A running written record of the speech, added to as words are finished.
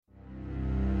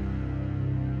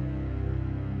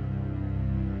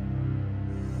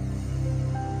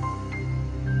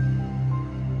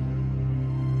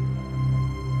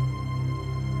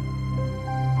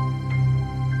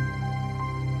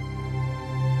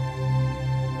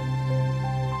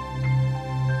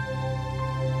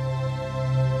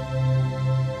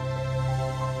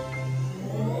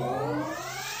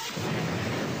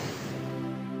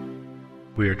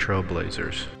We are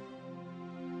trailblazers.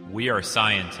 We are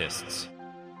scientists.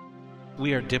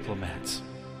 We are diplomats.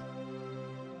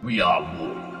 We are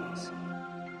warriors.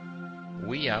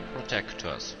 We are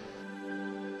protectors.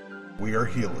 We are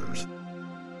healers.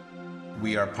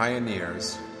 We are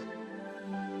pioneers.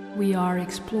 We are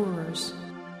explorers.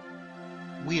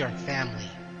 We are family.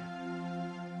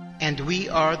 And we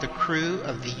are the crew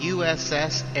of the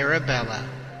USS Arabella,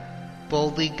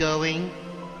 boldly going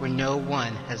where no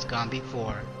one has gone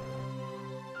before.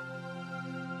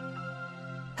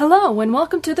 Hello, and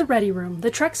welcome to the Ready Room,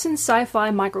 the Trexan Sci-Fi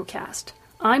Microcast.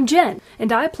 I'm Jen,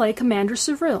 and I play Commander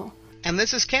Cyril. And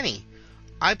this is Kenny.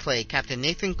 I play Captain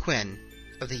Nathan Quinn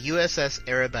of the USS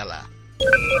Arabella.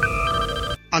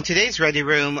 On today's Ready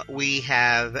Room, we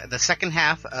have the second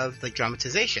half of the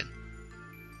dramatization.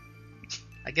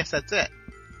 I guess that's it.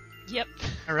 Yep.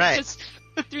 All right. Just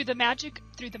through the magic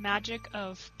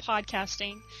of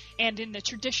podcasting and in the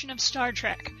tradition of Star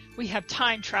Trek, we have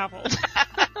time traveled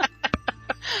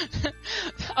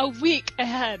a week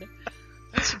ahead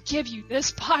to give you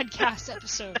this podcast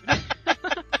episode.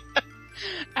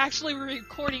 Actually, we're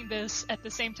recording this at the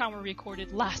same time we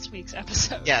recorded last week's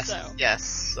episode. Yes, so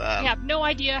yes. We have no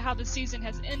idea how the season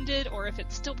has ended or if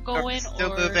it's still going.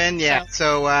 Still moving, yeah.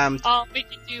 So, all we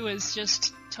can do is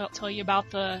just tell you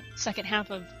about the second half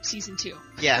of Season 2.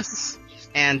 Yes.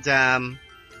 And,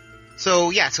 so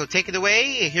take it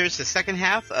away. Here's the second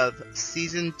half of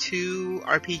Season 2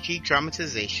 RPG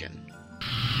dramatization.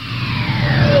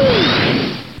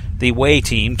 The away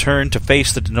team turned to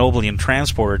face the Denoblian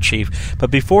transporter chief, but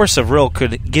before Cyril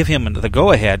could give him the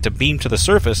go-ahead to beam to the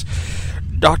surface,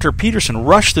 Dr. Peterson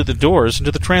rushed through the doors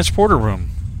into the transporter room.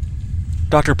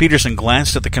 Dr. Peterson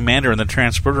glanced at the commander in the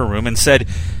transporter room and said,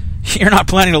 "You're not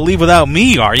planning to leave without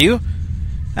me, are you?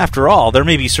 After all, there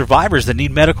may be survivors that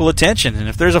need medical attention, and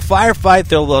if there's a firefight,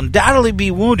 there will undoubtedly be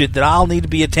wounded that I'll need to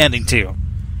be attending to."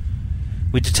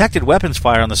 "We detected weapons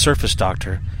fire on the surface,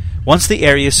 Doctor. Once the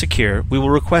area is secure, we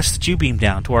will request that you beam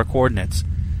down to our coordinates."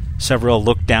 Cyril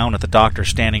looked down at the doctor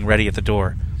standing ready at the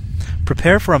door.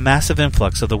 "Prepare for a massive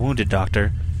influx of the wounded,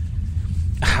 Doctor."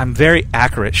 "I'm very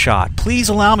accurate shot. Please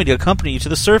allow me to accompany you to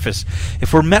the surface.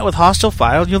 If we're met with hostile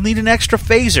fire, you'll need an extra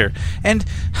phaser. And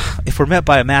if we're met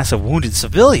by a mass of wounded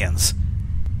civilians,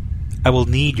 I will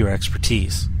need your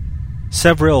expertise."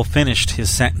 Cyril finished his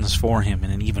sentence for him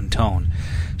in an even tone.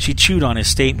 She chewed on his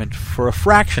statement for a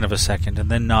fraction of a second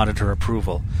and then nodded her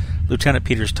approval. Lieutenant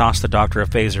Peters tossed the doctor a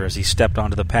phaser as he stepped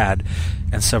onto the pad,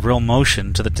 and Cyril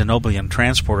motioned to the Denoblian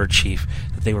transporter chief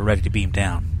that they were ready to beam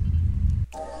down.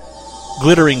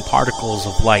 Glittering particles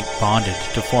of light bonded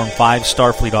to form 5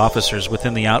 Starfleet officers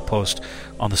within the outpost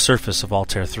on the surface of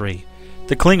Altair 3.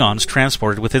 The Klingons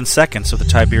transported within seconds of the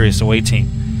Tiberius away team.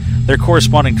 Their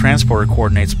corresponding transporter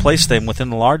coordinates placed them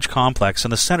within the large complex in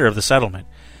the center of the settlement.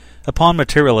 Upon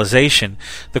materialization,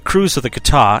 the crews of the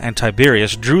Kata and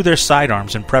Tiberius drew their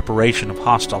sidearms in preparation of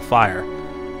hostile fire.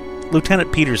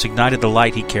 Lieutenant Peters ignited the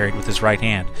light he carried with his right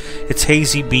hand. Its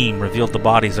hazy beam revealed the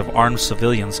bodies of armed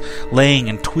civilians laying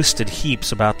in twisted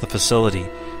heaps about the facility.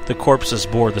 The corpses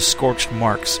bore the scorched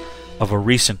marks of a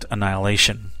recent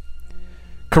annihilation.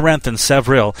 Corinth and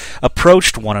Cyril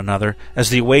approached one another as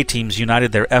the away teams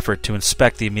united their effort to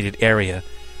inspect the immediate area.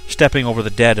 Stepping over the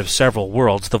dead of several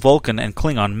worlds, the Vulcan and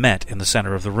Klingon met in the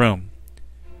center of the room.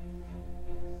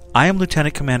 "I am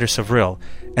Lieutenant Commander Cyril,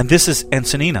 and this is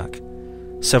Ensign Enoch."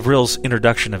 Cyril's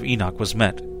introduction of Enoch was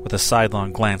met with a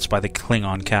sidelong glance by the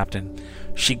Klingon captain.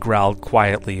 She growled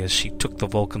quietly as she took the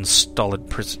Vulcan's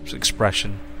stolid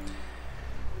expression.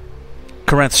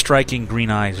 Corinth's striking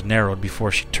green eyes narrowed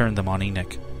before she turned them on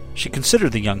Enoch. She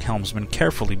considered the young helmsman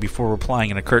carefully before replying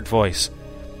in a curt voice.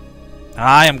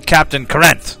 "I am Captain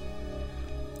Corinth."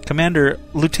 "Commander,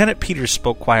 Lieutenant Peters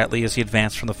spoke quietly as he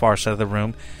advanced from the far side of the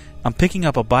room. I'm picking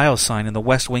up a biosign in the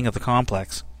west wing of the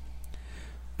complex."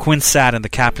 Quinn sat in the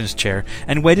captain's chair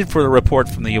and waited for a report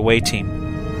from the away team.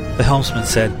 The helmsman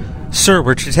said, "Sir,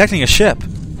 we're detecting a ship."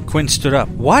 Quinn stood up.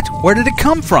 "What? Where did it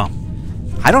come from?"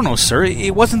 "I don't know, sir.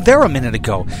 It wasn't there a minute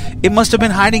ago. It must have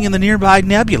been hiding in the nearby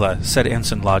nebula," said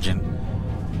Ensign Lodgen.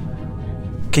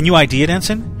 "Can you ID it,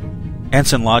 Ensign?"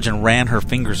 Ensign Lodgen ran her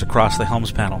fingers across the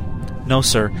helms panel. "No,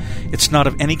 sir. It's not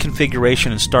of any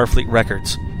configuration in Starfleet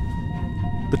records."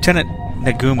 Lieutenant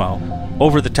Nagumo,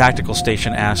 over the tactical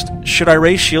station, asked, "Should I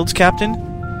raise shields, Captain?"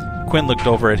 Quinn looked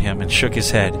over at him and shook his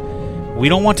head. "We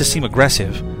don't want to seem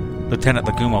aggressive." Lieutenant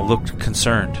Nagumo looked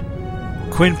concerned.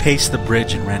 Quinn paced the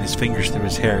bridge and ran his fingers through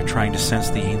his hair, trying to sense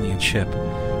the alien ship.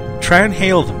 "Try and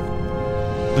hail them."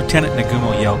 Lieutenant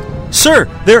Nagumo yelled, "Sir,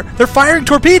 they're firing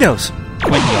torpedoes!"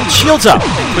 Quinn yelled, "Shields up!"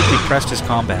 and quickly pressed his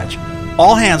comm badge.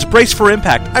 All hands, brace for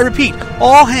impact. I repeat,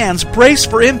 all hands, brace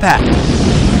for impact.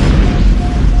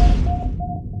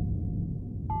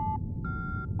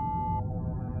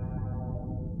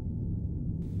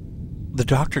 The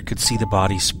doctor could see the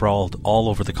bodies sprawled all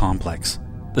over the complex.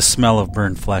 The smell of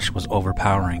burned flesh was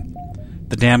overpowering.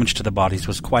 The damage to the bodies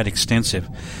was quite extensive.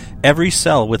 Every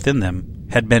cell within them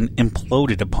had been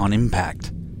imploded upon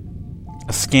impact.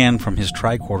 A scan from his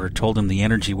tricorder told him the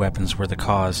energy weapons were the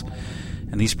cause,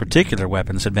 and these particular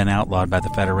weapons had been outlawed by the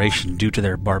Federation due to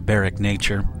their barbaric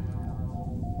nature.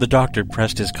 The doctor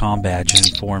pressed his comm badge and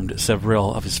informed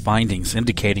Sevril of his findings,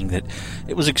 indicating that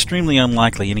it was extremely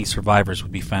unlikely any survivors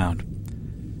would be found.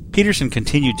 Peterson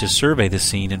continued to survey the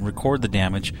scene and record the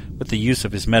damage with the use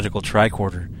of his medical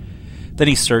tricorder. Then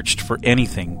he searched for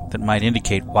anything that might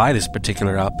indicate why this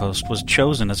particular outpost was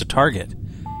chosen as a target.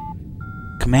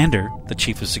 "Commander," the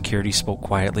chief of security spoke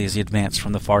quietly as he advanced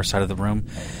from the far side of the room,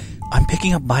 "I'm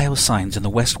picking up biosigns in the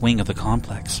west wing of the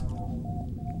complex."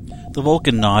 The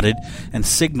Vulcan nodded and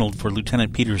signaled for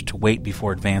Lieutenant Peters to wait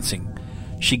before advancing.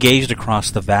 She gazed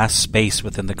across the vast space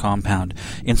within the compound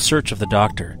in search of the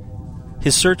doctor.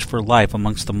 His search for life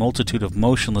amongst the multitude of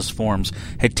motionless forms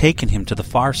had taken him to the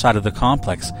far side of the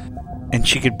complex, and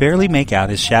she could barely make out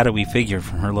his shadowy figure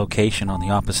from her location on the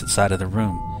opposite side of the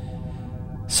room.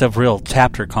 Sevril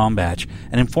tapped her comm badge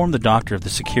and informed the doctor of the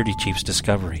security chief's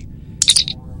discovery.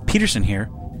 "Peterson here."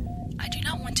 I do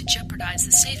not want to jeopardize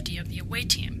the safety of the away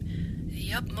team.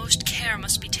 The utmost care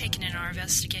must be taken in our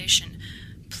investigation.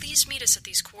 Please meet us at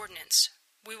these coordinates.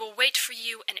 We will wait for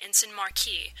you and Ensign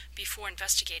Marquis before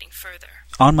investigating further.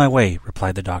 "On my way,"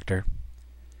 replied the doctor.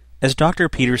 As Dr.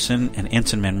 Peterson and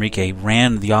Ensign Manrique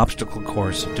ran the obstacle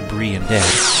course of debris and dead,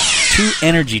 2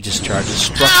 energy discharges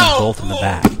struck them both in the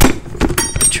back.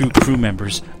 The 2 crew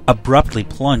members abruptly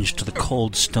plunged to the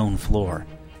cold stone floor.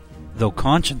 Though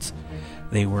conscious,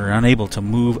 they were unable to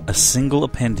move a single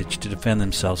appendage to defend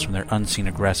themselves from their unseen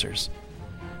aggressors.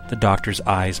 The doctor's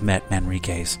eyes met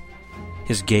Manrique's.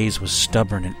 His gaze was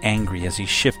stubborn and angry as he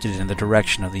shifted in the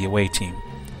direction of the away team.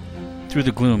 Through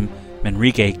the gloom,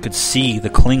 Manrique could see the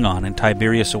Klingon and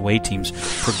Tiberius away teams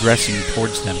progressing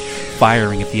towards them,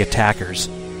 firing at the attackers.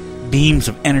 Beams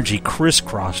of energy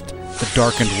crisscrossed the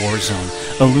darkened war zone,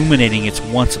 illuminating its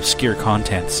once obscure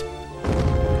contents.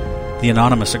 The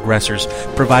anonymous aggressors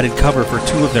provided cover for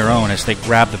 2 of their own as they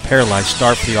grabbed the paralyzed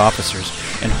Starfleet officers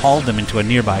and hauled them into a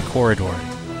nearby corridor.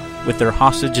 With their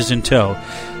hostages in tow,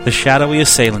 the shadowy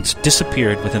assailants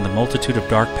disappeared within the multitude of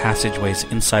dark passageways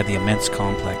inside the immense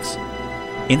complex.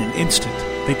 In an instant,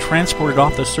 they transported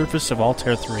off the surface of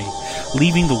Altair 3,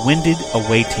 leaving the winded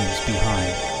away teams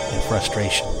behind in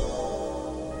frustration.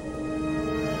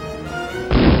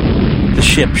 The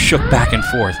ship shook back and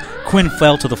forth. Quinn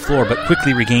fell to the floor but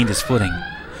quickly regained his footing.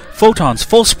 "Photons,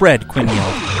 full spread!" Quinn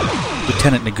yelled.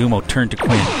 Lieutenant Nagumo turned to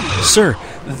Quinn. "Sir,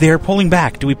 they are pulling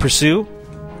back. Do we pursue?"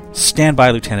 "Stand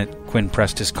by, Lieutenant." Quinn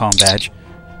pressed his comm badge.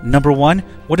 "Number 1,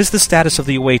 what is the status of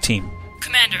the away team?"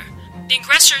 Commander, the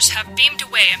aggressors have beamed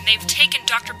away and they've taken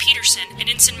Dr. Peterson and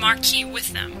Ensign Marquis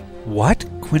with them. "What?"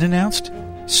 Quinn announced.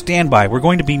 "Stand by. We're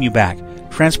going to beam you back.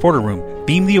 Transporter room,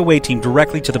 beam the away team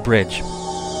directly to the bridge."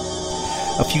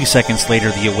 A few seconds later,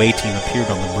 the away team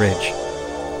appeared on the bridge.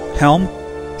 "Helm,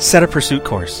 set a pursuit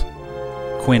course."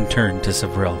 Quinn turned to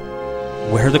Sevril.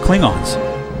 "Where are the Klingons?"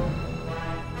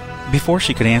 Before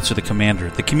she could answer the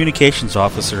commander, the communications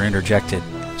officer interjected.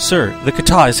 "Sir, the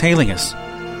Kata is hailing us."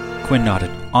 Quinn nodded.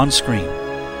 On screen.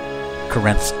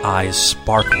 Corinth's eyes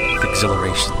sparkled with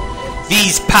exhilaration.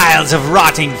 "These piles of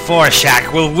rotting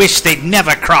Forshack will wish they'd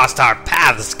never crossed our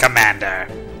paths, Commander."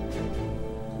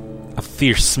 A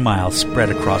fierce smile spread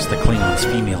across the Klingon's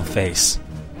female face.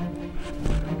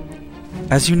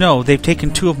 "As you know, they've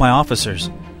taken 2 of my officers.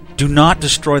 Do not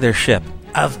destroy their ship."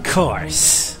 "Of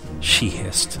course," she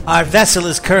hissed. "Our vessel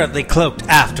is currently cloaked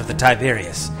aft of the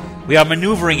Tiberius. We are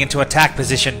maneuvering into attack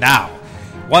position now.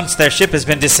 Once their ship has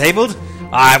been disabled,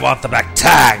 I want the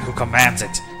Bactag who commands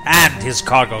it, and his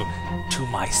cargo, to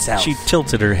myself." She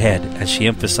tilted her head as she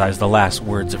emphasized the last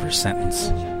words of her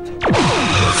sentence.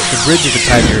 The bridge of the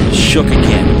Tiberius shook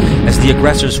again as the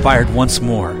aggressors fired once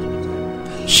more.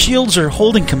 "Shields are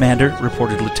holding, Commander,"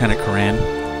 reported Lieutenant Curran.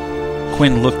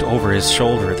 Quinn looked over his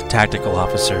shoulder at the tactical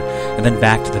officer and then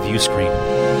back to the view screen.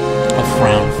 A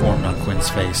frown formed on Quinn's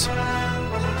face.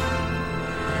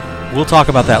 "We'll talk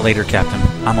about that later, Captain.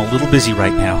 I'm a little busy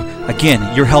right now. Again,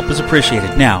 your help is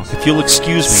appreciated. Now, if you'll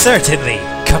excuse me..." "Certainly,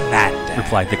 Commander,"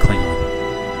 replied the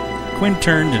Klingon. Quinn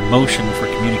turned and motioned for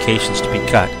communications to be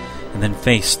cut, and then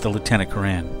faced the Lieutenant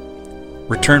Curran.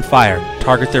 "Return fire.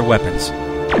 Target their weapons."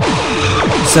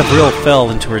 Sevril fell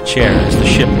into her chair as the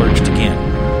ship lurched again.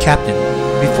 "Captain,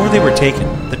 Before they were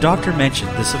taken, the doctor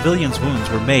mentioned the civilians' wounds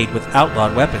were made with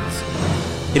outlawed weapons.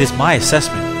 It is my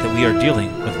assessment that we are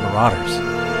dealing with marauders.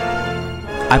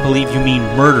 I believe you mean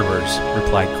murderers,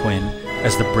 replied Quinn,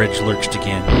 as the bridge lurched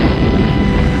again.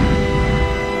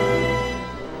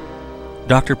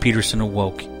 Dr. Peterson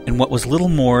awoke in what was little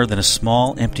more than a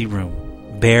small, empty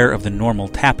room, bare of the normal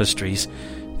tapestries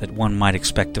that one might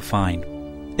expect to find.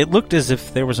 It looked as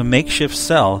if there was a makeshift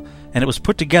cell, and it was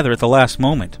put together at the last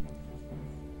moment.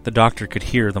 The doctor could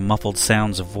hear the muffled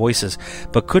sounds of voices,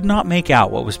 but could not make out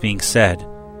what was being said.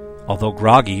 Although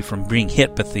groggy from being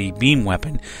hit with the beam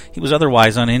weapon, he was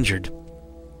otherwise uninjured.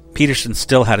 Peterson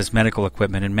still had his medical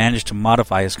equipment and managed to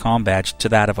modify his comm badge to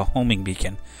that of a homing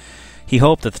beacon. He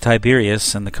hoped that the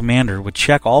Tiberius and the commander would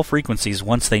check all frequencies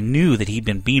once they knew that he'd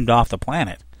been beamed off the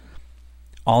planet.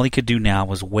 All he could do now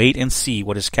was wait and see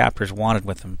what his captors wanted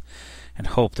with him, and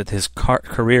hope that his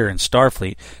career in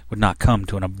Starfleet would not come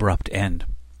to an abrupt end.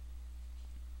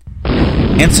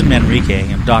 Ensign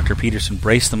Manrique and Dr. Peterson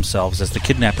braced themselves as the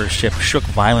kidnapper's ship shook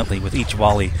violently with each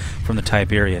volley from the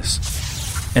Tiberius.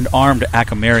 An armed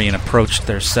Akamarian approached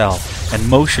their cell and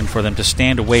motioned for them to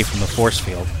stand away from the force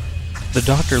field. The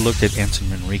doctor looked at Ensign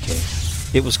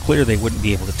Manrique. It was clear they wouldn't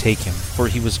be able to take him, for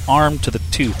he was armed to the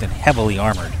tooth and heavily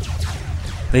armored.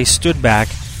 They stood back,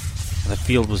 and the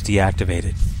field was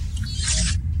deactivated.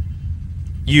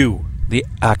 You, the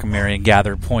Akamarian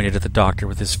gatherer pointed at the doctor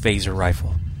with his phaser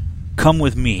rifle. Come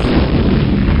with me.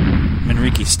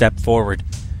 Manrique stepped forward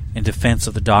in defense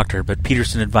of the doctor, but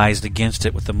Peterson advised against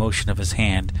it with the motion of his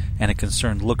hand and a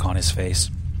concerned look on his face.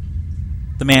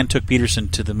 The man took Peterson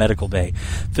to the medical bay,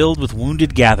 filled with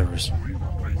wounded gatherers.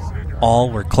 All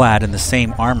were clad in the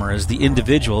same armor as the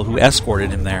individual who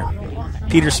escorted him there.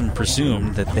 Peterson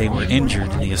presumed that they were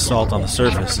injured in the assault on the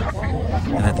surface,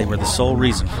 and that they were the sole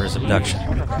reason for his abduction.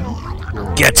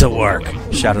 "Get to work!"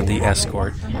 shouted the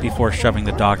escort, before shoving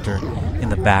the doctor in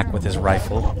the back with his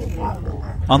rifle.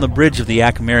 On the bridge of the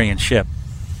Akamarian ship,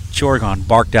 Chorgon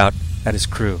barked out at his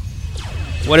crew.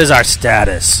 "What is our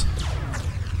status?"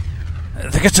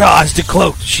 "The Kata is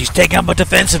decloaked. She's taking up a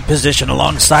defensive position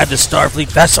alongside the Starfleet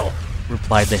vessel,"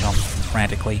 replied the helmsman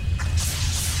frantically.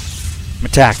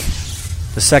 Matak,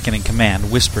 the second in command,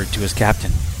 whispered to his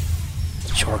captain.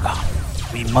 "Chorgon,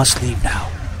 we must leave now.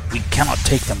 We cannot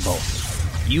take them both.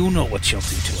 You know what she'll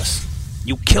do to us.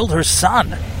 You killed her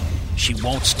son. She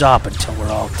won't stop until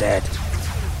we're all dead."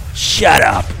 "Shut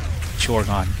up!"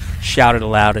 Chorgon shouted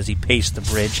aloud as he paced the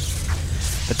bridge.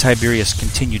 The Tiberius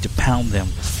continued to pound them,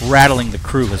 rattling the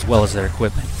crew as well as their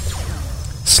equipment.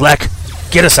 "Sleck,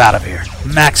 get us out of here.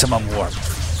 Maximum warp.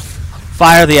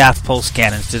 Fire the aft pulse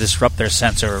cannons to disrupt their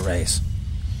sensor arrays."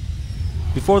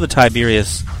 Before the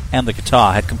Tiberius and the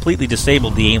Kata had completely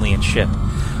disabled the alien ship,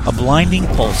 a blinding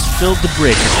pulse filled the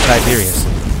bridge of the Tiberius,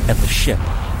 and the ship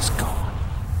was gone.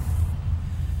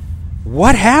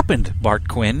 "What happened?" barked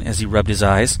Quinn as he rubbed his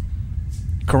eyes.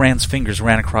 Coran's fingers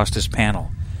ran across his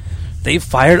panel. "They've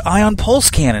fired ion pulse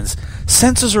cannons.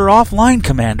 Sensors are offline,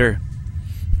 Commander."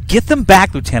 "Get them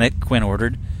back, Lieutenant," Quinn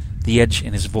ordered. The edge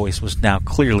in his voice was now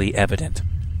clearly evident.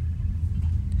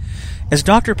 As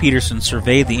Dr. Peterson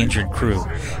surveyed the injured crew,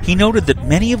 he noted that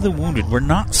many of the wounded were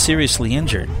not seriously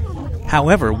injured.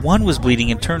 However, one was bleeding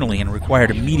internally and required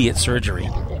immediate surgery.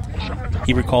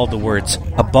 He recalled the words,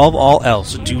 "Above all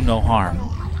else, do no harm,"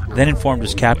 then informed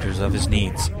his captors of his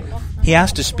needs. He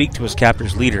asked to speak to his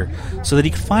captor's leader so that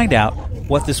he could find out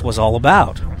what this was all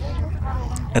about.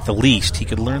 At the least, he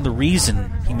could learn the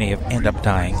reason he may have ended up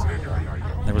dying.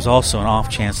 There was also an off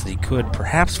chance that he could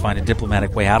perhaps find a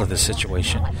diplomatic way out of this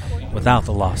situation without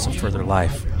the loss of further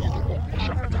life.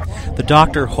 The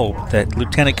doctor hoped that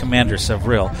Lieutenant Commander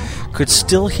Savril could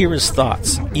still hear his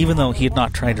thoughts, even though he had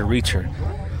not tried to reach her,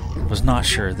 and was not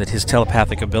sure that his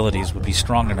telepathic abilities would be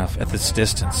strong enough at this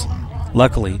distance.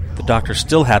 Luckily, the doctor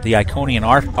still had the Iconian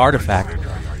artifact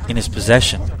in his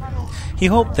possession. He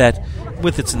hoped that,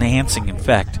 with its enhancing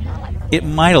effect, it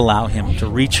might allow him to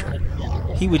reach her.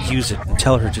 He would use it and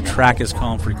tell her to track his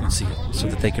comm frequency so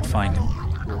that they could find him.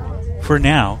 For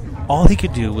now, all he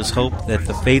could do was hope that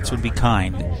the fates would be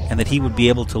kind and that he would be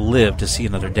able to live to see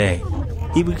another day.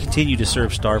 He would continue to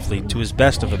serve Starfleet to his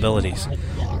best of abilities,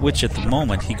 which at the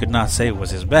moment he could not say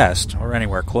was his best or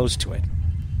anywhere close to it.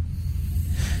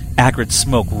 Acrid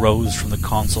smoke rose from the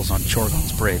consoles on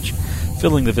Chorgon's bridge,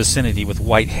 filling the vicinity with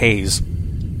white haze.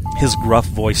 His gruff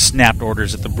voice snapped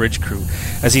orders at the bridge crew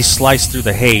as he sliced through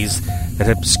the haze that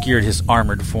had obscured his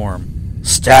armored form.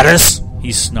 "Status?"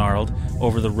 he snarled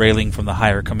over the railing from the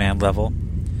higher command level.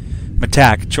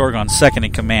 Matak, Chorgon's second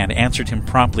in command, answered him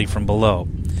promptly from below.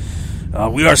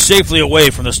 "We are safely away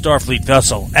from the Starfleet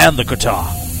vessel and the Kata.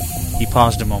 He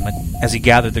paused a moment as he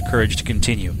gathered the courage to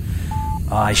continue.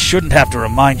 I shouldn't have to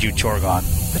remind you, Chorgon,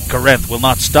 that Corinth will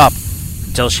not stop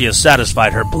until she has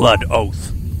satisfied her blood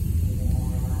oath.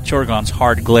 Chorgon's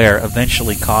hard glare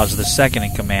eventually caused the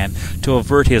second-in-command to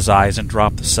avert his eyes and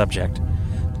drop the subject.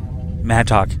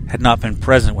 Maddock had not been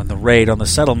present when the raid on the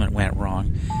settlement went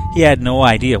wrong. He had no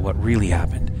idea what really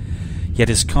happened. Yet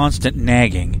his constant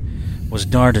nagging was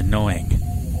darned annoying.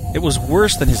 It was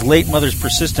worse than his late mother's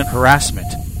persistent harassment.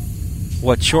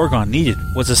 What Chorgon needed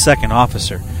was a second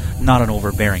officer, not an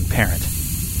overbearing parent.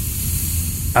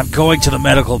 I'm going to the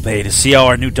medical bay to see how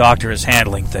our new doctor is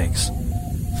handling things.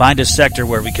 Find a sector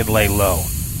where we can lay low.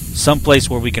 Someplace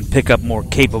where we can pick up more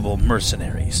capable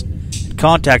mercenaries. And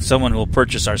contact someone who will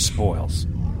purchase our spoils.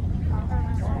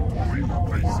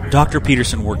 Dr.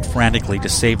 Peterson worked frantically to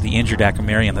save the injured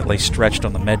Akamarian that lay stretched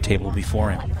on the med table before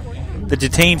him. The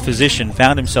detained physician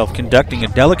found himself conducting a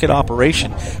delicate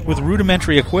operation with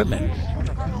rudimentary equipment.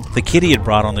 The kit he had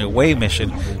brought on the away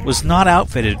mission was not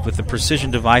outfitted with the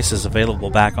precision devices available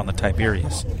back on the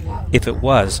Tiberius. If it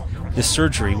was, this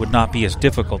surgery would not be as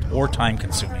difficult or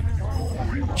time-consuming.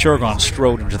 Chorgon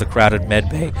strode into the crowded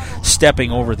medbay,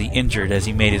 stepping over the injured as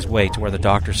he made his way to where the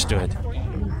doctor stood.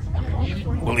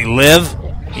 Will he live?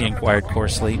 He inquired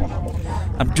coarsely.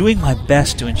 I'm doing my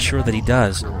best to ensure that he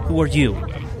does. Who are you?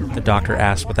 The doctor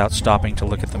asked without stopping to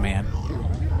look at the man.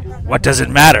 What does it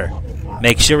matter?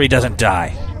 Make sure he doesn't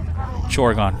die.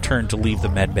 Chorgon turned to leave the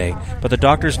medbay, but the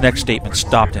doctor's next statement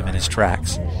stopped him in his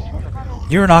tracks.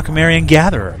 You're an Akamarian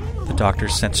gatherer. The doctor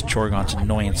sensed Chorgon's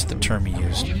annoyance at the term he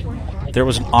used. There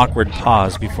was an awkward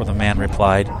pause before the man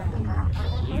replied,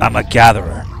 I'm a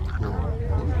gatherer.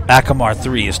 Akamar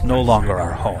 3 is no longer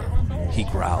our home, he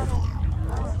growled.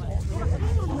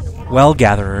 Well,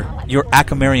 gatherer, your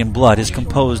Akamarian blood is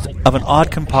composed of an odd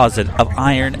composite of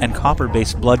iron and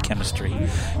copper-based blood chemistry.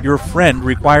 Your friend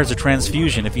requires a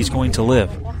transfusion if he's going to live.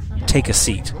 Take a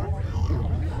seat.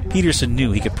 Peterson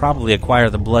knew he could probably acquire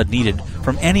the blood needed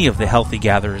from any of the healthy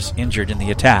gatherers injured in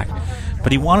the attack,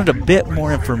 but he wanted a bit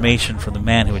more information from the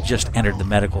man who had just entered the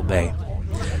medical bay.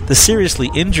 The seriously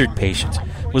injured patient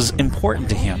was important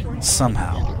to him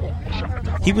somehow.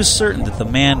 He was certain that the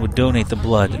man would donate the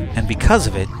blood, and because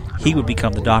of it, he would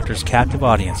become the doctor's captive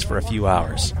audience for a few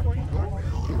hours.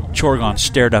 Chorgon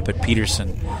stared up at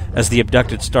Peterson as the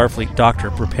abducted Starfleet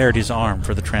doctor prepared his arm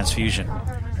for the transfusion.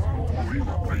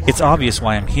 It's obvious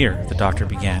why I'm here, the doctor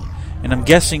began, and I'm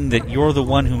guessing that you're the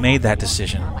one who made that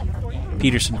decision.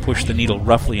 Peterson pushed the needle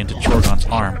roughly into Chorgon's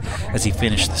arm as he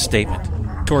finished the statement.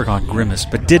 Chorgon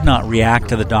grimaced, but did not react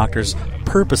to the doctor's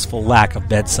purposeful lack of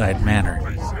bedside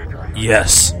manner.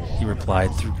 Yes, he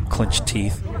replied through clenched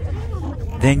teeth.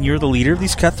 Then you're the leader of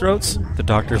these cutthroats? The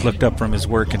doctor looked up from his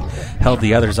work and held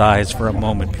the other's eyes for a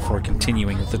moment before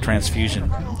continuing with the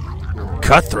transfusion.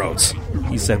 Cutthroats?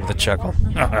 He said with a chuckle.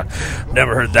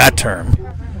 Never heard that term.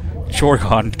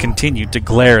 Chorgon continued to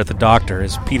glare at the doctor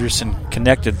as Peterson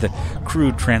connected the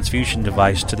crude transfusion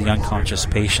device to the unconscious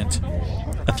patient.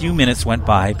 A few minutes went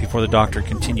by before the doctor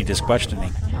continued his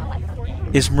questioning.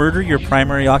 Is murder your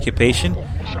primary occupation,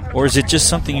 or is it just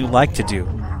something you like to do?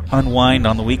 Unwind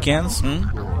on the weekends,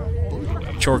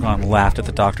 Chorgon laughed at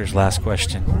the doctor's last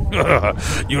question.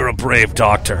 You're a brave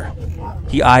doctor.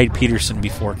 He eyed Peterson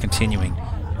before continuing.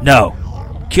 No,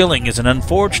 killing is an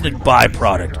unfortunate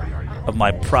byproduct of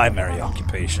my primary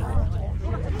occupation.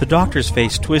 The doctor's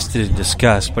face twisted in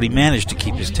disgust, but he managed to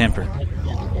keep his temper.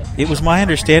 It was my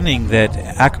understanding that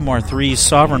Akamar 3's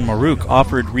sovereign Maruk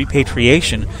offered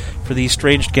repatriation for the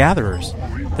estranged gatherers.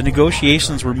 The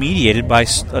negotiations were mediated by a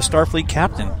Starfleet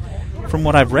captain. From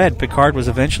what I've read, Picard was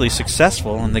eventually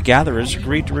successful, and the gatherers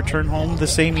agreed to return home the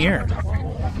same year.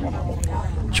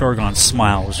 Chorgon's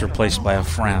smile was replaced by a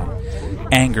frown.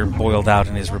 Anger boiled out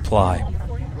in his reply.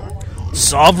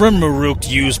 Sovereign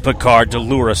Maruk used Picard to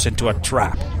lure us into a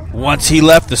trap. Once he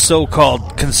left, the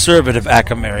so-called conservative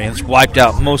Akamarians wiped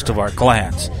out most of our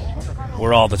clans.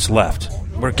 We're all that's left.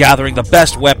 We're gathering the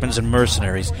best weapons and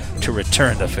mercenaries to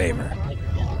return the favor.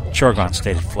 Chorgon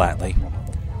stated flatly.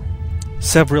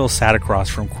 Sevril sat across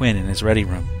from Quinn in his ready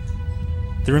room.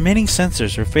 The remaining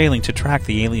sensors are failing to track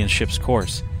the alien ship's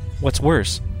course. What's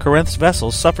worse, Corinth's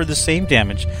vessels suffered the same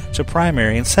damage to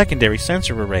primary and secondary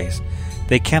sensor arrays.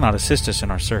 They cannot assist us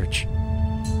in our search.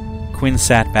 Quinn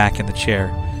sat back in the chair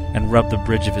and rubbed the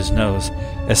bridge of his nose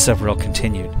as Sevril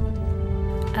continued.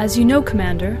 As you know,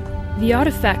 Commander, the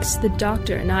artifacts the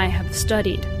Doctor and I have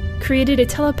studied created a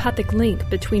telepathic link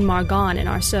between Margon and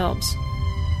ourselves.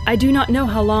 I do not know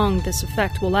how long this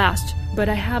effect will last, but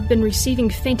I have been receiving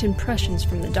faint impressions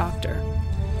from the Doctor.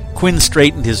 Quinn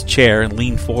straightened his chair and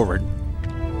leaned forward.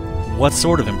 What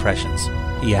sort of impressions?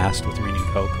 He asked with renewed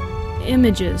hope.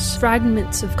 Images,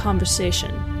 fragments of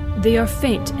conversation. They are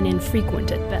faint and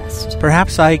infrequent at best.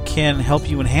 Perhaps I can help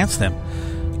you enhance them.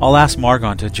 I'll ask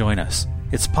Margon to join us.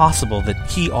 It's possible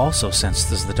that he also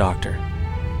senses the doctor.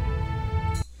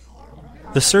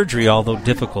 The surgery, although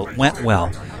difficult, went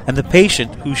well, and the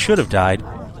patient, who should have died,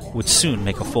 would soon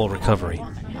make a full recovery.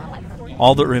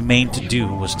 All that remained to do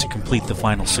was to complete the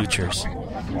final sutures.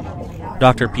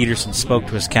 Dr. Peterson spoke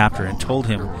to his captor and told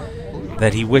him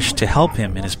that he wished to help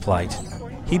him in his plight.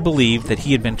 He believed that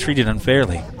he had been treated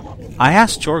unfairly. I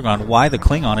asked Chorgon why the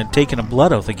Klingon had taken a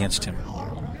blood oath against him.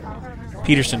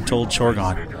 Peterson told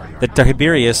Chorgon that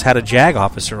Tiberius had a JAG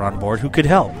officer on board who could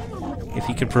help, if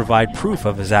he could provide proof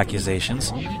of his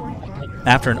accusations.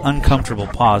 After an uncomfortable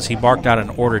pause, he barked out an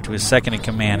order to his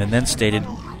second-in-command and then stated,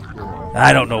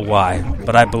 "I don't know why,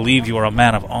 but I believe you are a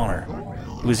man of honor,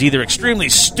 who is either extremely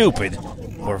stupid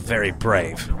or very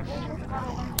brave.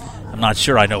 I'm not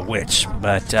sure I know which,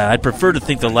 but I'd prefer to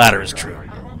think the latter is true."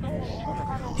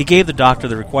 He gave the doctor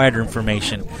the required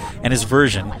information and his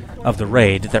version of the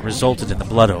raid that resulted in the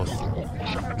blood oath.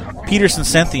 Peterson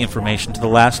sent the information to the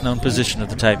last known position of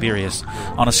the Tiberius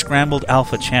on a scrambled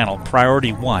Alpha channel,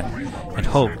 Priority 1, and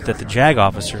hoped that the JAG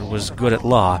officer was good at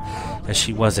law as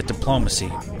she was at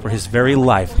diplomacy, for his very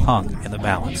life hung in the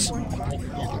balance.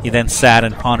 He then sat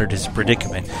and pondered his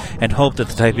predicament and hoped that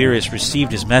the Tiberius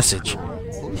received his message.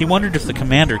 He wondered if the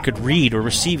commander could read or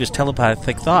receive his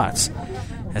telepathic thoughts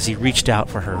as he reached out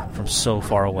for her from so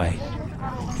far away.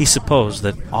 He supposed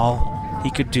that all he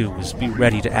could do was be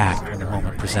ready to act when the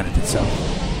moment presented itself.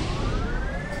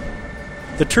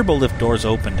 The turbolift doors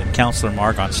opened and Counselor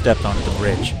Margon stepped onto the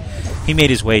bridge. He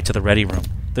made his way to the ready room.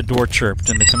 The door chirped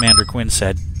and the Commander Quinn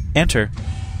said, "Enter."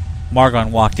 Margon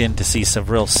walked in to see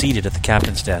Sevril seated at the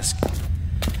captain's desk.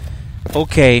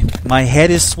 "Okay, my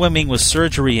head is swimming with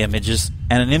surgery images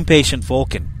and an impatient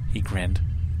Vulcan," he grinned.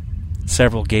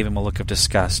 Sevril gave him a look of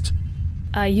disgust.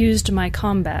 "I used my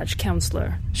comm badge,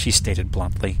 Counselor," she stated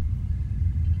bluntly.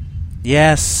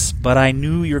 "Yes, but I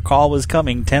knew your call was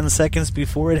coming 10 seconds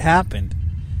before it happened."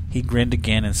 He grinned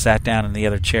again and sat down in the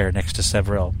other chair next to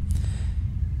Sevril.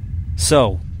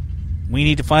 "So, we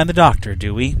need to find the doctor,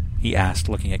 do we?" he asked,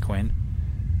 looking at Quinn.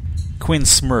 Quinn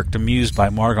smirked, amused by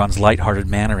Margon's light-hearted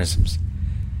mannerisms.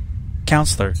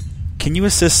 "Counselor, can you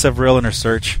assist Sevril in her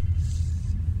search?"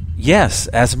 "Yes,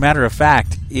 as a matter of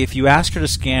fact, if you ask her to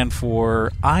scan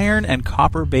for iron and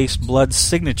copper-based blood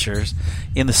signatures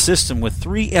in the system with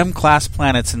 3 M-class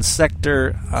planets in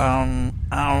sector,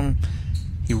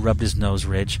 He rubbed his nose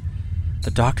ridge.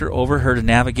 The doctor overheard a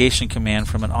navigation command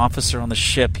from an officer on the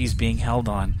ship he's being held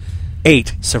on.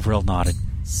 8, Sevril nodded.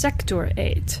 Sector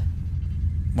 8.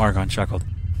 Margon chuckled.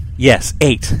 Yes,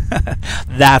 8.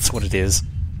 That's what it is.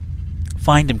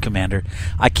 Find him, Commander.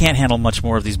 I can't handle much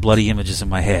more of these bloody images in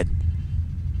my head.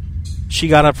 She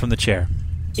got up from the chair.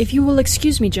 If you will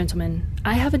excuse me, gentlemen,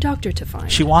 I have a doctor to find.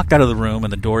 She walked out of the room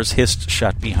and the doors hissed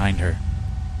shut behind her.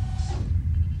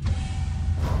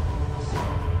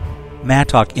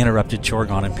 Mattock interrupted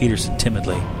Chorgon and Peterson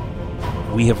timidly.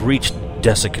 We have reached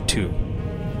Desica 2.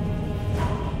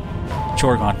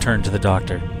 Chorgon turned to the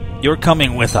doctor. You're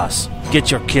coming with us.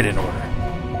 Get your kit in order.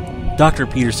 Dr.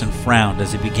 Peterson frowned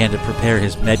as he began to prepare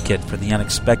his medkit for the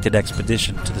unexpected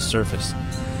expedition to the surface.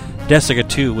 Desica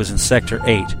 2 was in Sector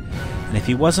 8, and if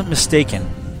he wasn't mistaken,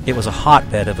 it was a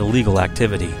hotbed of illegal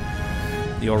activity.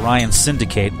 The Orion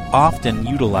Syndicate often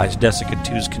utilized Desica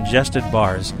 2's congested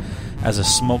bars as a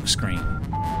smokescreen.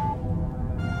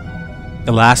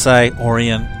 Elasai,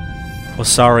 Orion,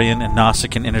 Osarian, and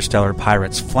Nausicaan interstellar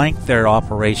pirates flanked their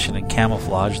operation and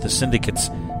camouflaged the Syndicate's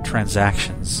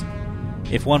transactions.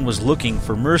 If one was looking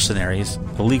for mercenaries,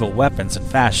 illegal weapons, and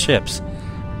fast ships,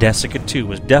 Desica 2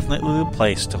 was definitely the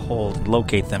place to hold and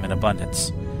locate them in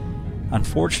abundance.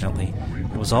 Unfortunately,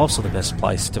 it was also the best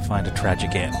place to find a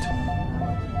tragic end.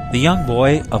 The young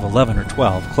boy of 11 or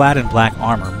 12, clad in black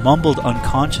armor, mumbled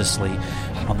unconsciously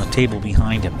on the table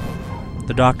behind him.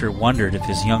 The doctor wondered if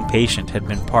his young patient had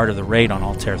been part of the raid on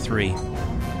Altair 3.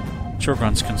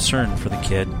 Chorgon's concern for the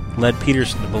kid led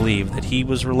Peterson to believe that he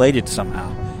was related somehow.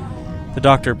 The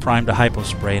doctor primed a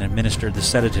hypospray and administered the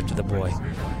sedative to the boy.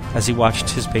 As he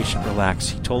watched his patient relax,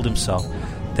 he told himself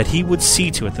that he would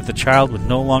see to it that the child would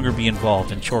no longer be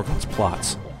involved in Chorgon's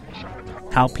plots.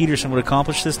 How Peterson would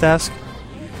accomplish this task?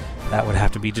 That would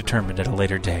have to be determined at a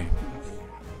later day.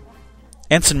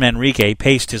 Ensign Manrique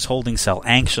paced his holding cell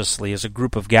anxiously as a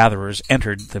group of gatherers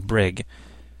entered the brig.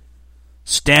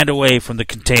 Stand away from the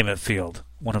containment field,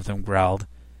 one of them growled.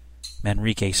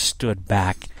 Manrique stood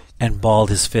back and balled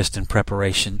his fist in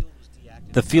preparation.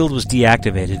 The field was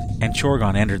deactivated, and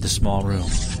Chorgon entered the small room.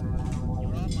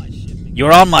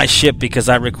 You're on my ship because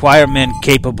I require men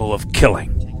capable of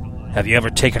killing. Have you ever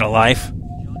taken a life?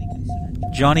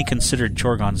 Johnny considered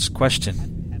Chorgon's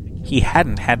question. He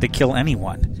hadn't had to kill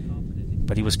anyone,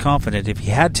 but he was confident if he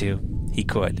had to, he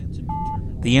could.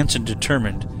 The ensign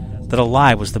determined that a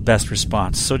lie was the best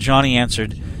response, so Johnny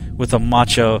answered with a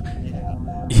macho,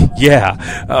 "Yeah,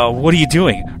 what are you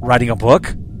doing? Writing a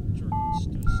book?"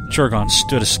 Chorgon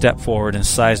stood a step forward and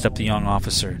sized up the young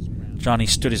officer. Johnny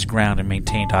stood his ground and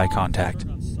maintained eye contact.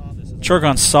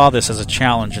 Chorgon saw this as a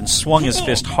challenge and swung his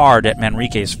fist hard at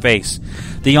Manrique's face.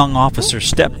 The young officer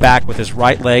stepped back with his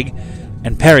right leg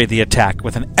and parried the attack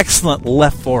with an excellent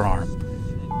left forearm.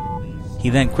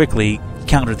 He then quickly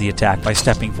countered the attack by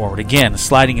stepping forward again,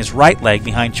 sliding his right leg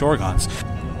behind Chorgon's,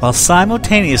 while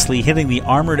simultaneously hitting the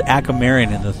armored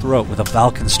Akamarian in the throat with a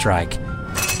Balkan strike.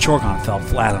 Chorgon fell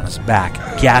flat on his back,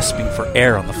 gasping for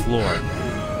air on the floor.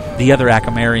 The other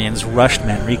Akamarians rushed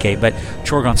Manrique, but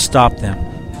Chorgon stopped them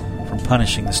from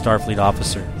punishing the Starfleet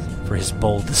officer for his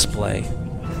bold display.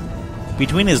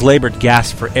 Between his labored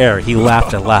gasps for air, he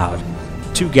laughed aloud.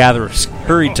 Two gatherers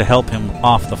hurried to help him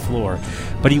off the floor,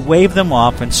 but he waved them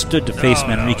off and stood to face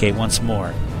Manrique once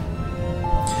more.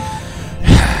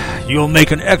 You'll make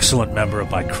an excellent member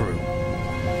of my crew.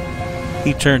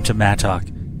 He turned to Mattock.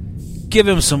 Give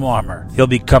him some armor. He'll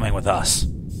be coming with us.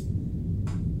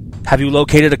 Have you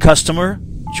located a customer?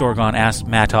 Chorgon asked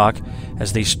Mattock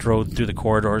as they strode through the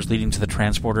corridors leading to the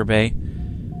transporter bay.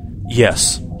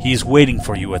 Yes, he's waiting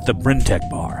for you at the Brintech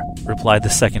bar, replied the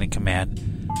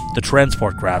second-in-command. The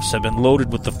transport crafts have been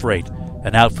loaded with the freight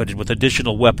and outfitted with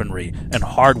additional weaponry and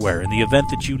hardware in the event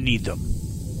that you need them.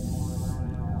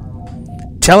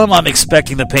 Tell him I'm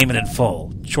expecting the payment in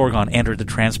full. Chorgon entered the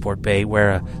transport bay, where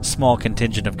a small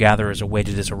contingent of gatherers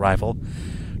awaited his arrival.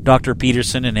 Dr.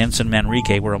 Peterson and Ensign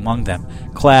Manrique were among them,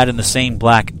 clad in the same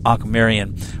black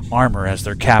Akamarian armor as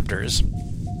their captors.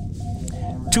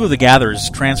 Two of the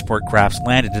gatherers' transport crafts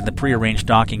landed in the prearranged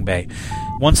docking bay.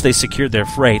 Once they secured their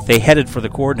freight, they headed for the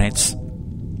coordinates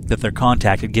that their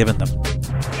contact had given them.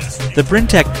 The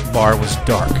Brintech bar was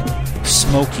dark,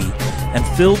 smoky, and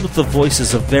filled with the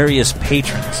voices of various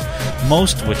patrons,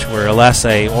 most of which were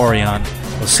Elasei, Orion,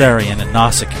 Osarian, and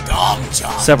Nausicaan.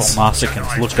 Several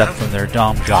Nausicaans looked up from their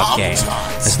Dom-Jock game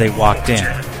as they walked in,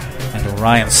 and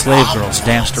Orion's slave girls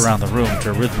danced around the room to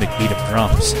a rhythmic beat of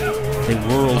drums. They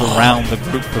whirled around the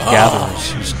group of gatherers,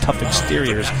 whose tough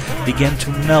exteriors began to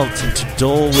melt into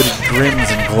dull-witted grins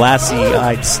and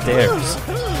glassy-eyed stares.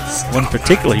 One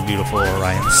particularly beautiful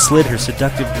Orion slid her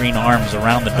seductive green arms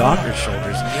around the doctor's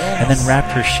shoulders and then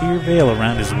wrapped her sheer veil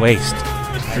around his waist.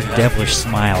 Her devilish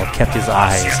smile kept his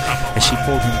eyes as she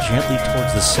pulled him gently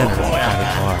towards the center of the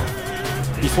crowded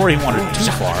bar. Before he wandered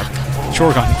too far,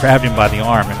 Chorgon grabbed him by the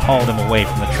arm and hauled him away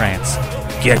from the trance.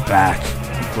 Get back,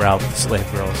 he growled at the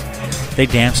slave girls. They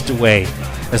danced away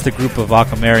as the group of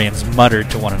Akamarians muttered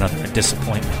to one another in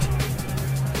disappointment.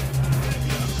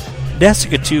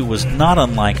 Desica 2 was not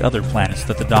unlike other planets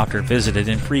that the Doctor visited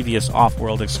in previous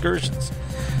off-world excursions.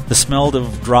 The smell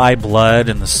of dry blood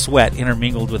and the sweat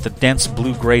intermingled with the dense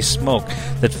blue-gray smoke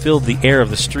that filled the air of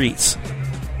the streets.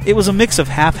 It was a mix of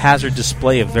haphazard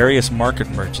display of various market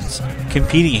merchants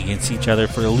competing against each other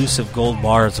for elusive gold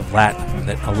bars of latinum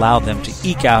that allowed them to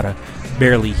eke out a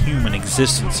barely human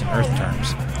existence in Earth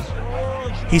terms.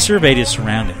 He surveyed his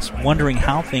surroundings, wondering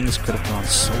how things could have gone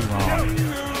so wrong.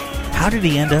 How did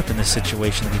he end up in the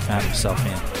situation that he found himself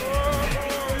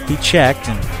in? He checked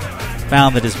and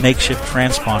found that his makeshift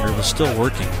transponder was still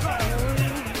working,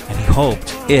 and he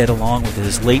hoped it, along with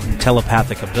his latent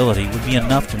telepathic ability, would be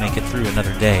enough to make it through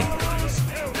another day.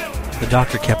 The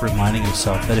Doctor kept reminding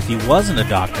himself that if he wasn't a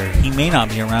doctor, he may not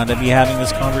be around to be having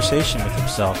this conversation with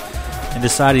himself, and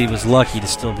decided he was lucky to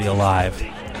still be alive.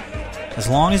 As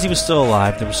long as he was still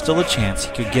alive, there was still a chance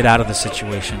he could get out of the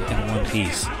situation in one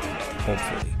piece,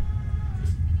 hopefully.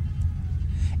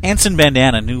 Ensign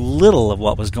Bandana knew little of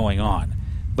what was going on,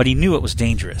 but he knew it was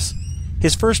dangerous.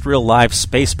 His first real live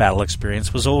space battle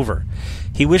experience was over.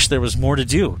 He wished there was more to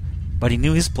do, but he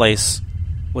knew his place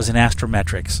was in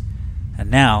astrometrics,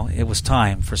 and now it was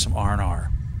time for some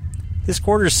R&R. His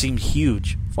quarters seemed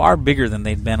huge, far bigger than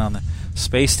they'd been on the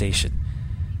space station.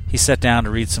 He sat down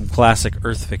to read some classic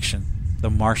Earth fiction,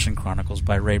 The Martian Chronicles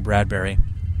by Ray Bradbury.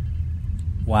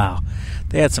 Wow,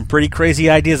 they had some pretty crazy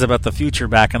ideas about the future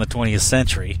back in the 20th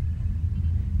century.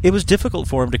 It was difficult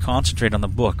for him to concentrate on the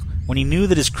book when he knew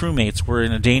that his crewmates were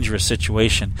in a dangerous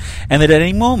situation, and that at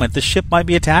any moment the ship might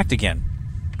be attacked again.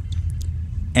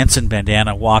 Ensign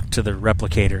Bandana walked to the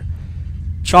replicator.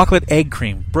 Chocolate egg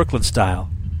cream, Brooklyn style.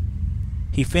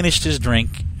 He finished his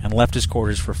drink and left his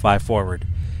quarters for 5 forward.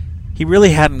 He He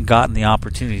really hadn't gotten the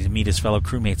opportunity to meet his fellow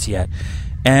crewmates yet,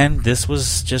 and this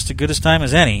was just as good a time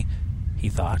as any, he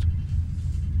thought.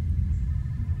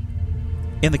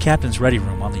 In the captain's ready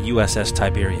room on the USS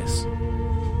Tiberius.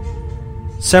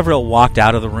 Severill walked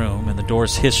out of the room, and the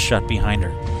doors hissed shut behind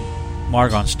her.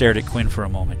 Margon stared at Quinn for a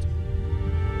moment.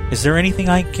 "Is there anything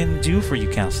I can do for you,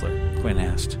 Counselor?" Quinn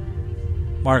asked.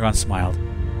 Margon smiled.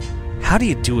 "How do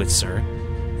you do it, sir?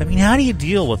 I mean, how do you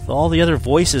deal with all the other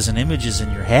voices and images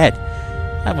in your head?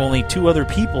 I have only 2 other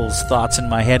people's thoughts in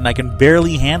my head, and I can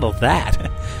barely handle that.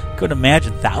 Couldn't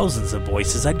imagine thousands of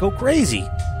voices. I'd go crazy."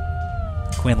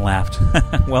 Quinn laughed.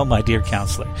 "Well, my dear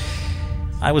Counselor,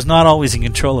 I was not always in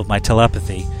control of my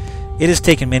telepathy. It has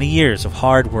taken many years of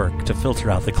hard work to filter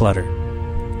out the clutter."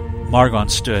 Margon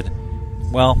stood.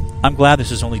 "Well, I'm glad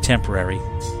this is only temporary."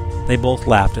 They both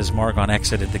laughed as Margon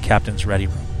exited the captain's ready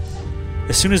room.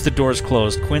 As soon as the doors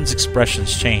closed, Quinn's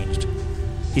expressions changed.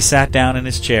 He sat down in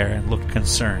his chair and looked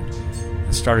concerned,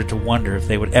 and started to wonder if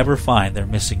they would ever find their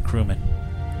missing crewman.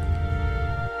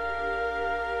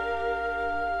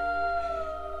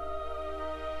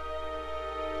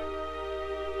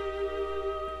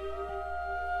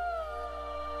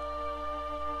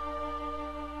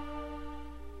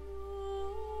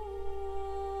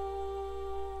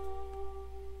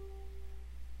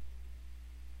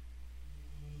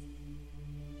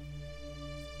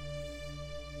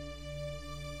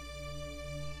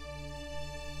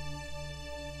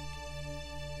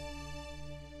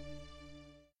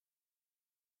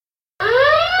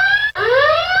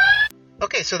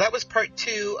 Okay, so that was part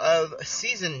 2 of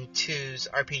Season 2's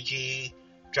RPG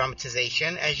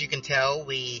dramatization. As you can tell,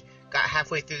 we got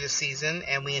halfway through the season,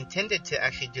 and we intended to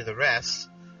actually do the rest,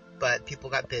 but people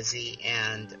got busy,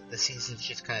 and the seasons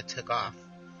just kind of took off.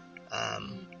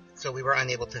 So we were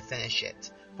unable to finish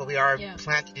it. But we are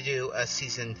planning to do a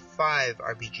Season 5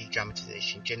 RPG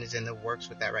dramatization. Jen is in the works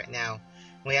with that right now.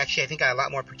 We actually, I think, got a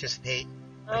lot more participation.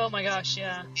 Oh my gosh,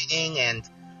 yeah.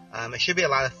 And it should be a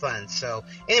lot of fun. So,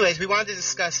 anyways, we wanted to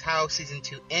discuss how Season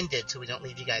 2 ended so we don't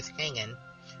leave you guys hanging.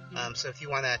 So if you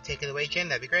want to take it away, Jen,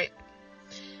 that'd be great.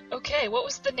 Okay, what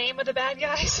was the name of the bad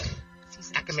guys?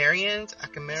 Acamarians?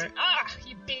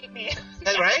 You beat me. Is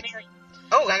that right?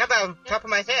 Oh, I got that on top of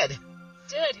my head.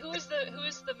 Who is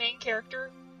the main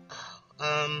character?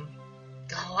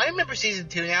 I remember Season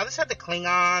 2 now. This had the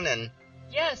Klingon and...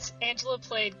 Yes, Angela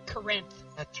played Corinth.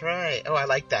 That's right. Oh, I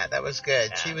like that. That was good.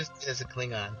 Yeah. She was good as a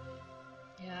Klingon.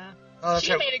 Yeah. Oh,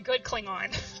 she made a good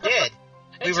Klingon. She did.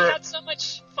 And she had so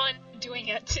much fun doing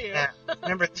it, too. Yeah.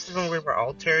 Remember, this is when we were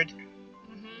altered?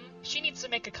 Mm-hmm. She needs to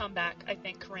make a comeback, I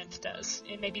think Corinth does,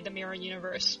 in maybe the Mirror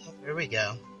Universe. Oh, there we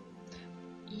go.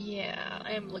 Yeah,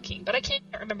 I am looking, but I can't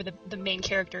remember the main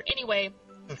character. Anyway.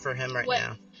 For him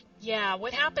now. Yeah,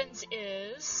 what happens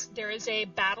is there is a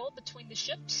battle between the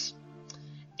ships,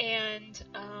 and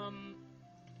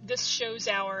this shows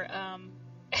our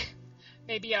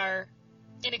maybe our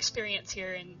inexperience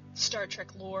here in Star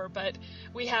Trek lore, but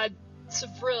we had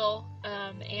Severill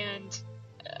and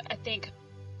I think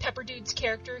Pepper Dude's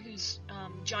character, who's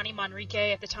Johnny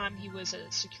Manrique. At the time, he was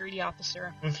a security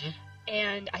officer. Mm-hmm.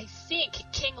 And I think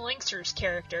King Linxer's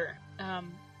character,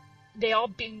 they all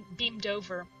beamed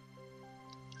over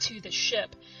to the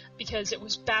ship because it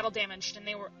was battle damaged, and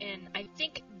they were in. I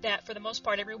think that for the most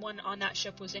part, everyone on that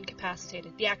ship was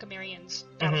incapacitated. The Acamarians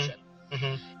battleship,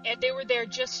 and they were there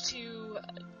just to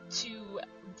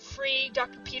free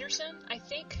Dr. Peterson, I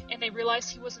think, and they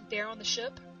realized he wasn't there on the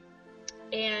ship,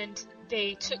 and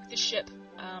they took the ship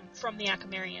from the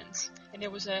Acamarians, and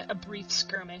there was a brief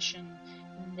skirmish, and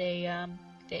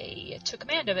they took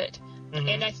command of it.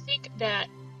 And I think that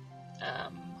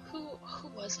who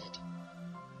was it?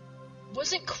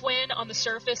 Wasn't Quinn on the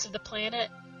surface of the planet,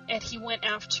 and he went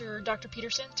after Dr.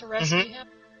 Peterson to rescue him?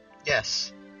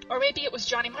 Yes. Or maybe it was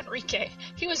Johnny Manrique.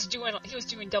 He was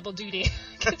doing double duty.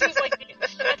 Because he was like,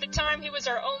 at the time, he was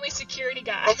our only security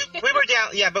guy. Well, we were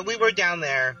down. Yeah, but we were down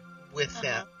there with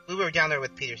him. We were down there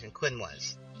with Peterson. Quinn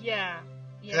was. Yeah.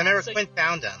 Because I remember Quinn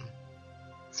found him.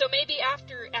 So maybe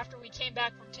after we came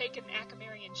back from taking the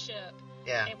Acamarian ship,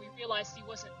 and we realized he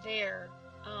wasn't there.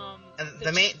 And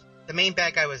the main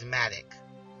bad guy was Matic.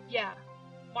 Yeah,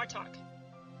 Martok.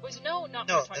 Not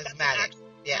no, Martok. That's Matic.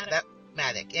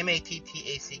 Matic.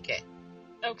 Mattack.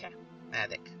 Okay.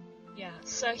 Matic. Yeah.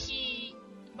 So I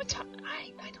don't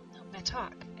know,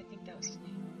 Matok. I think that was his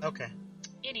name. Okay.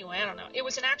 Anyway, I don't know. It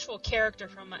was an actual character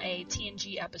from a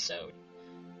TNG episode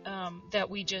that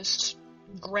we just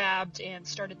grabbed and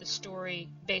started the story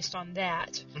based on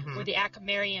that, where the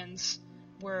Acamarians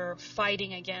were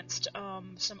fighting against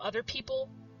some other people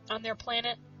on their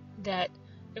planet. That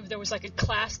there was like a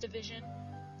class division,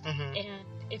 Mm-hmm. And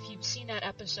if you've seen that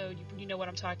episode, you know what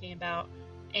I'm talking about.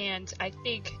 And I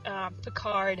think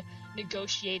Picard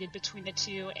negotiated between the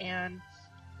two, and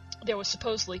there was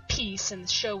supposedly peace, and the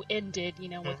show ended,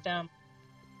 with them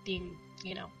being,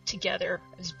 together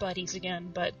as buddies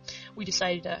again. But we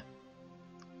decided to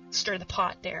stir the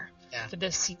pot there for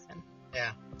this season.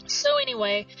 Yeah. So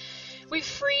anyway, we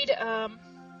freed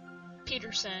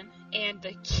Peterson, and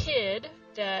the kid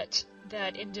that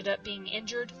ended up being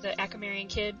injured, the Akamarian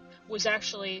kid, was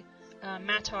actually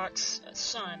Matok's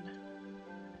son.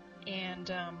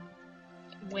 And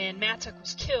when Matok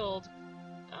was killed,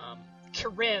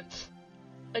 Corinth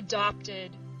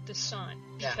adopted the son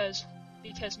because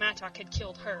Matok had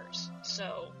killed hers.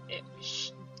 So it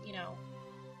was,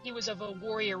 he was of a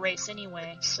warrior race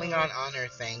anyway. So, Klingon honor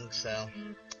thing. So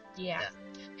yeah.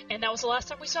 And that was the last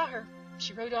time we saw her.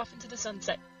 She rode off into the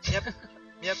sunset.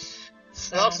 Yep.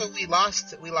 So, But also, we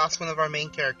lost one of our main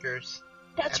characters.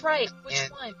 That's right. Which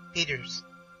one? Peters.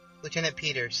 Lieutenant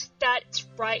Peters. That's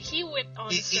right. He went on.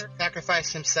 He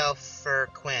sacrificed himself for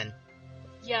Quinn.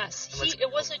 Yes.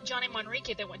 It wasn't Johnny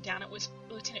Manrique that went down. It was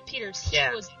Lieutenant Peters. He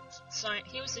was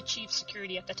the chief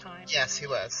security at the time. Yes, he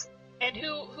was. And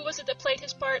who was it that played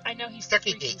his part? I know he's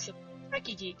Trekkie Geek.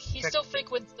 Trekkie Geek. He still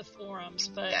frequents the forums,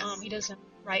 but he doesn't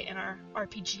write in our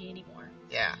RPG anymore.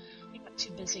 Yeah. He got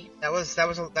too busy. That was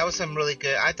some really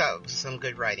good. I thought it was some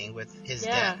good writing with his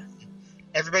death.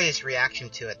 Everybody's reaction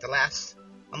to it.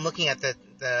 I'm looking at the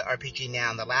RPG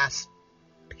now, and the last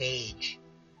page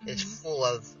is full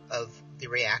of the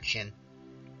reaction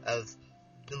of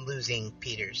losing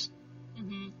Peters.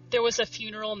 Mm-hmm. There was a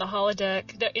funeral in the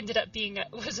holodeck that ended up being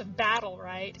was a battle,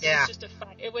 right? Yeah. It was just a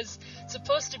fight. It was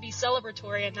supposed to be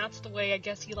celebratory, and that's the way I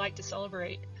guess he liked to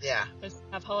celebrate. Yeah. Was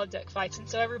have holodeck fights, and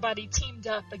so everybody teamed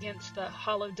up against the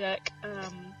holodeck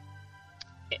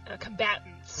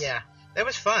combatants. Yeah, that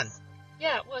was fun.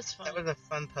 Yeah, it was fun. That was a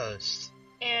fun post.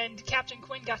 And Captain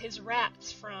Quinn got his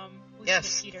rats from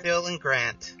Lieutenant Peters. Phil and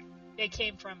Grant. They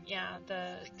came from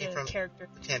the character.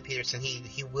 Lieutenant Peterson.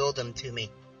 He willed them to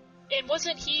me. And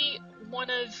wasn't he one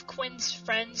of Quinn's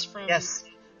friends from? Yes,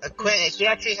 Quinn. He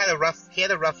actually had a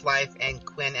rough life, and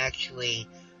Quinn actually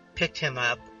picked him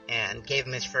up and gave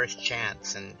him his first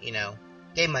chance, and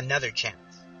gave him another chance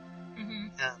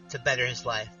to better his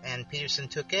life. And Peterson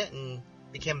took it and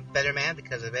became a better man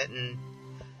because of it, and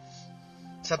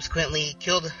subsequently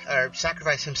killed or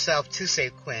sacrificed himself to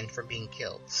save Quinn from being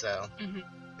killed. So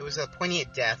it was a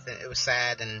poignant death, and it was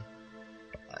sad, and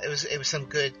it was some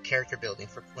good character building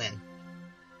for Quinn.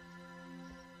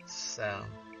 So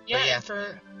and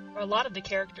for a lot of the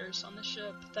characters on the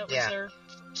ship, that was their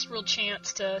first real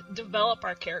chance to develop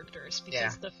our characters,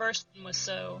 because the first one was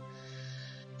so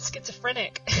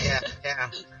schizophrenic.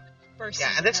 Yeah.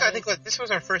 And I think this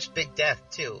was our first big death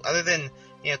too, other than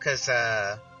because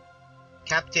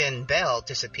Captain Bell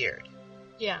disappeared.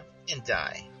 Yeah. He didn't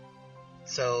die.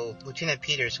 So Lieutenant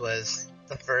Peters was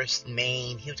the first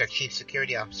he was our chief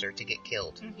security officer to get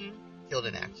killed. Killed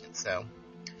in action, so.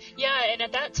 Yeah, and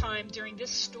at that time, during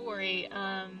this story,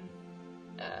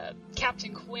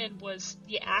 Captain Quinn was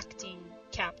the acting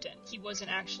captain. He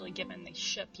wasn't actually given the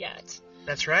ship yet.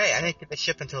 That's right. I didn't get the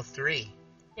ship until 3.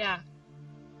 Yeah.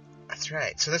 That's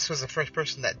right. So this was the first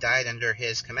person that died under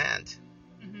his command.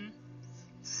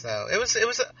 So it was.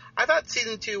 I thought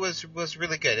season 2 was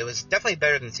really good. It was definitely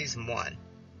better than season 1.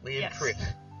 We improved.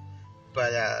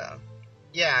 But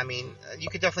I mean, you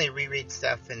could definitely reread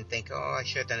stuff and think, oh, I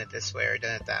should have done it this way or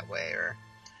done it that way,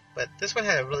 But this one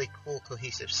had a really cool,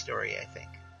 cohesive story, I think.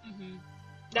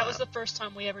 That was the first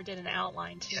time we ever did an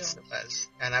outline too. Yes, it was,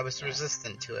 and I was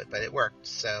resistant to it, but it worked.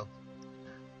 So.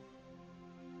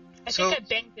 I think I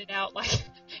banged it out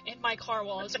in my car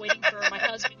while I was waiting for my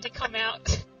husband to come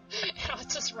out. And I was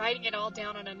just writing it all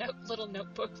down on a little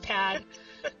notebook pad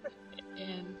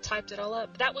and typed it all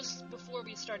up. That was before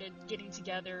we started getting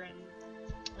together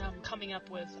and coming up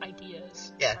with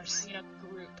ideas. Yes. Our,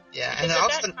 group. Yeah,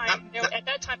 because and at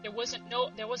that time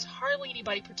there was hardly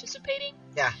anybody participating.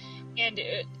 Yeah. And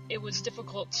it was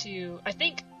difficult to. I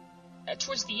think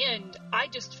towards the end, I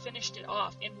just finished it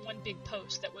off in one big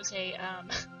post that was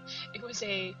it was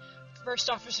a first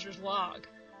officer's log,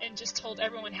 and just told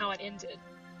everyone how it ended.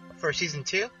 For season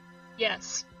 2?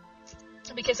 Yes,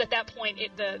 because at that point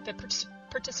the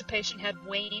participation had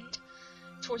waned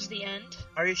towards the end.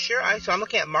 Are you sure? So I'm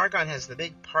looking at Margon has the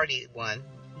big party one,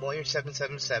 Moyer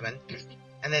 777,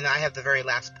 and then I have the very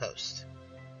last post.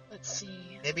 Let's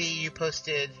see. Maybe you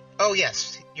posted. Oh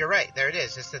yes, you're right. There it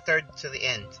is. It's the third to the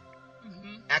end.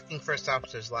 Acting First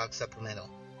Officer's Log Supplemental.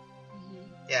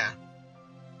 Yeah,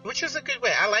 which is a good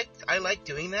way. I like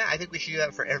doing that. I think we should do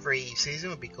that for every season.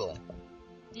 Would be cool.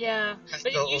 Yeah,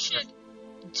 but you should.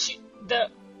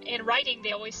 In writing,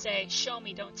 they always say, "Show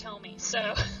me, don't tell me."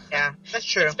 So yeah, that's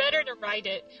true. It's better to write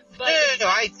it. But No.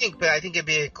 I think it'd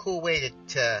be a cool way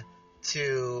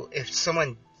to if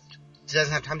someone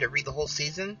doesn't have time to read the whole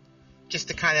season, just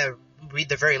to kind of read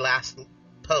the very last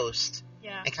post,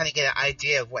 and kind of get an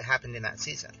idea of what happened in that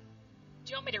season.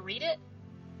 Do you want me to read it?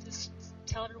 Just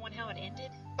tell everyone how it ended?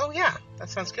 Oh yeah, that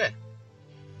sounds good.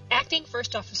 Acting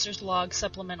First Officer's Log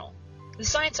Supplemental. The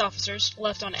science officers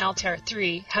left on Altair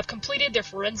 3 have completed their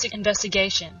forensic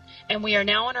investigation, and we are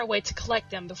now on our way to collect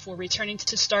them before returning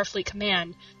to Starfleet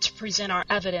Command to present our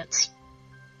evidence.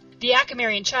 The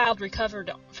Akamarian child recovered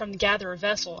from the Gatherer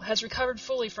vessel has recovered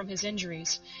fully from his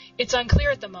injuries. It's unclear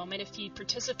at the moment if he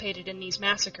participated in these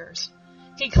massacres.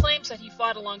 He claims that he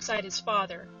fought alongside his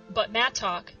father, but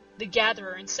Mattock, the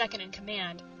Gatherer and second in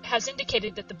command, has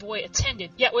indicated that the boy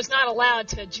attended, yet was not allowed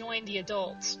to join the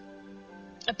adults.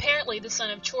 Apparently, the son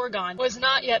of Chorgon was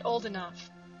not yet old enough.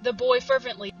 The boy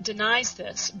fervently denies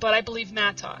this, but I believe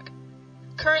Mattock.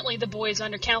 Currently, the boy is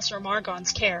under Counselor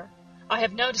Margon's care. I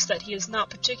have noticed that he is not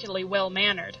particularly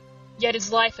well-mannered, yet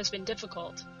his life has been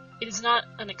difficult. It is not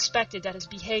unexpected that his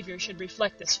behavior should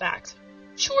reflect this fact.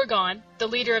 Chorgon, the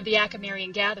leader of the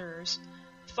Akamarian Gatherers,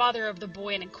 father of the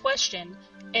boy in question,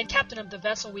 and captain of the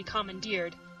vessel we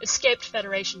commandeered, escaped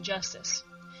Federation justice.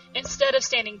 Instead of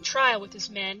standing trial with his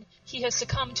men, he has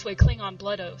succumbed to a Klingon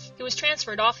blood oath. He was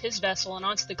transferred off his vessel and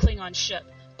onto the Klingon ship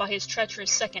by his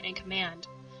treacherous second-in-command.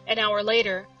 An hour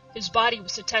later, his body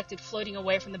was detected floating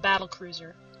away from the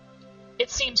battlecruiser.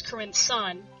 It seems Corinth's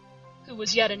son, who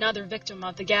was yet another victim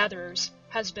of the Gatherers,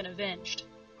 has been avenged.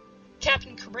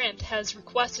 Captain Corinth has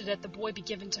requested that the boy be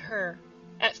given to her.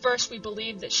 At first we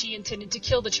believed that she intended to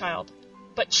kill the child,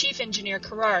 but Chief Engineer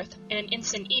Kararth and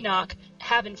Ensign Enoch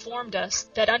have informed us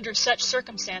that under such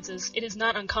circumstances it is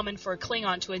not uncommon for a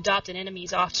Klingon to adopt an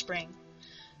enemy's offspring.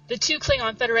 The two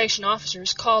Klingon Federation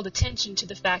officers called attention to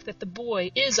the fact that the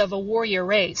boy is of a warrior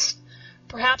race.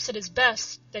 Perhaps it is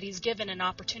best that he's given an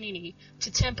opportunity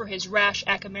to temper his rash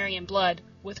Akamarian blood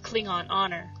with Klingon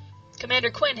honor.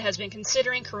 Commander Quinn has been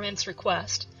considering Corinth's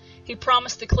request. He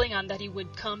promised the Klingon that he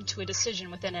would come to a decision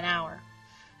within an hour.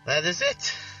 That is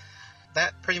it.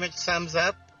 That pretty much sums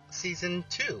up Season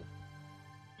 2.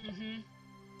 Mm-hmm.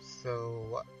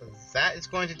 So that is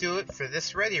going to do it for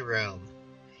this Ready Room.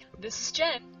 This is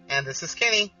Jen. And this is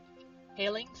Kenny.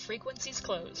 Hailing frequencies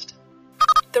closed.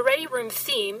 The Ready Room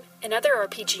theme and other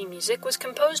RPG music was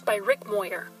composed by Rick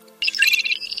Moyer.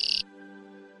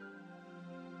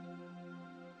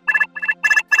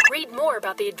 Read more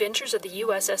about the adventures of the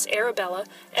USS Arabella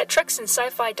at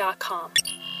TreksInSci-Fi.com.